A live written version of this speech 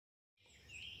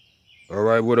All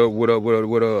right, what up, what up, what up,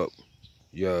 what up?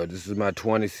 Yeah, this is my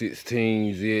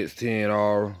 2016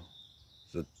 zx10r.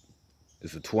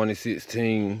 It's a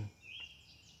 2016.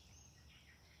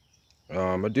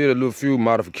 I did a little few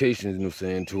modifications, you know what I'm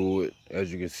saying, to it.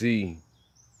 As you can see,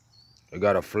 I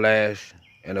got a flash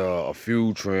and a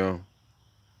fuel trim.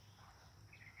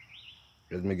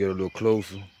 Let me get a little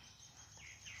closer.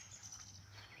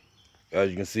 As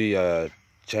you can see, I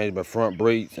changed my front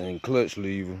brakes and clutch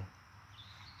lever.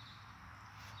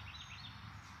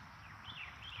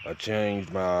 I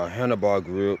changed my handlebar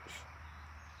grips.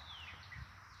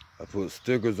 I put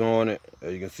stickers on it.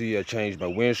 As you can see, I changed my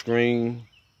windscreen.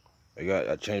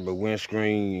 I changed my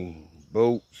windscreen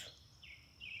bolts.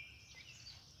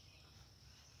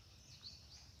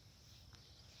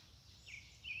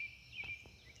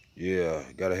 Yeah,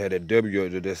 gotta have that W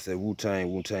up there that said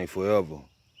Wu-Tang forever.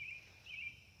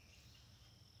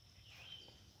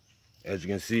 As you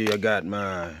can see, I got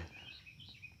my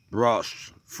broad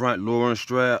front lowering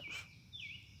straps.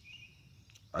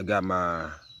 I got my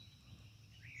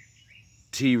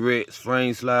T-Rex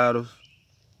frame sliders.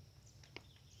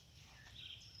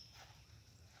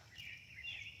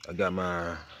 I got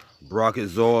my Brock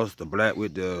exhaust, the black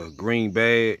with the green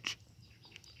badge.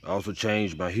 I also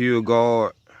changed my heel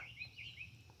guard.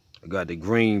 I got the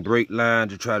green brake line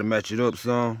to try to match it up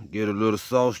some. Get a little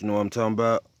sauce, you know what I'm talking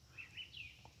about.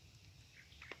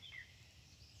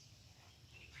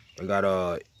 I got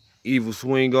a evil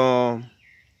swing arm.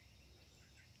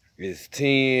 It's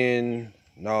 10,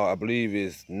 no, I believe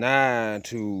it's 9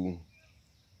 to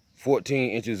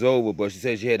 14 inches over, but she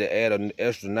said she had to add an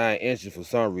extra 9 inches for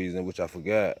some reason, which I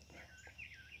forgot.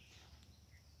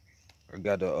 I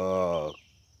got the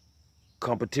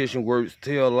Competition Works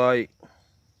tail light.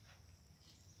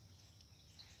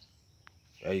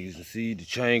 As you can see, the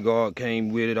chain guard came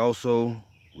with it also,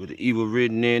 with the evil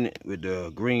written in it, with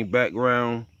the green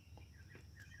background.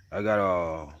 I got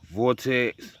a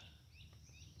Vortex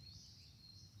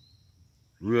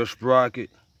rear sprocket,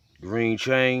 green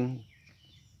chain.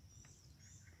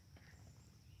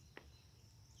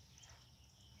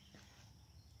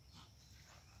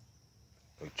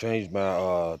 I changed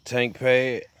my tank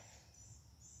pad.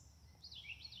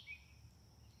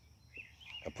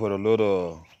 I put a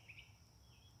little,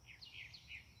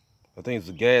 I think it's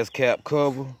a gas cap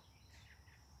cover.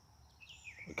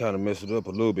 I kind of messed it up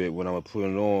a little bit when I was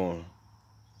putting it on.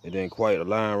 It didn't quite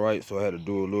align right, so I had to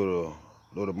do a little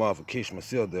modification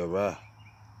myself there, right?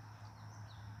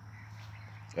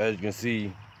 As you can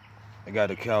see, I got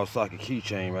the Kawasaki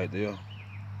keychain right there.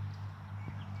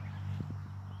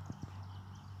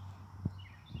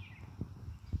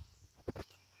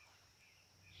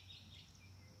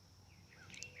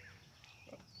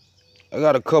 I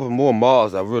got a couple more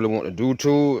mods I really want to do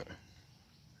to it.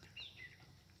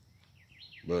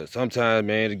 But sometimes,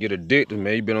 man, to get addicted,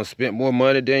 man, you better spend more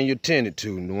money than you intended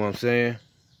to, you know what I'm saying?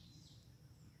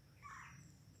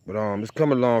 But it's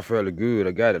coming along fairly good.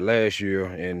 I got it last year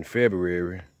in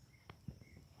February.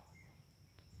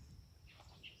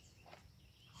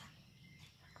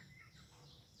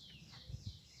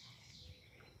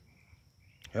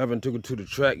 Haven't took it to the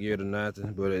track yet or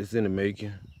nothing, but it's in the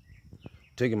making.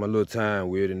 Taking my little time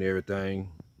with it and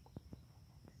everything.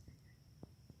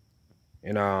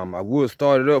 And I would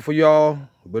start it up for y'all,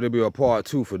 but it'll be a part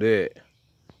 2 for that.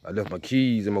 I left my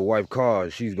keys in my wife's car.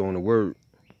 She's going to work.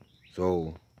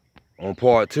 So on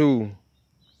part 2,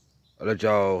 I'll let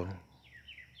y'all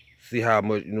see how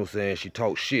much, you know what I'm saying, she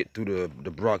talks shit through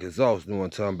the Brock exhaust, you know what I'm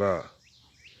talking about.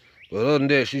 But other than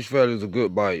that, she felt it was a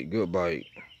good bike, good bike.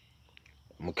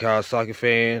 I'm a Kawasaki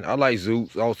fan. I like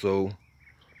Zooks also.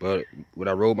 But when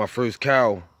I rode my first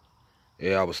cow,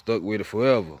 yeah, I was stuck with it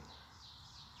forever.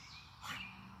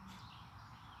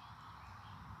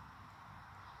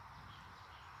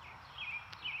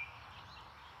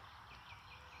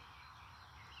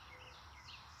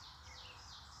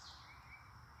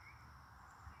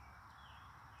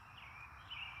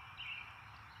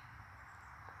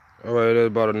 All right, that's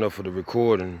about enough for the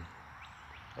recording.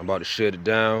 I'm about to shut it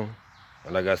down.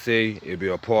 And like I say, it'll be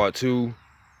a part 2.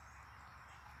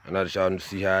 And I just y'all to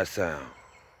see how it sound.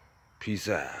 Peace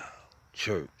out,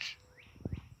 church.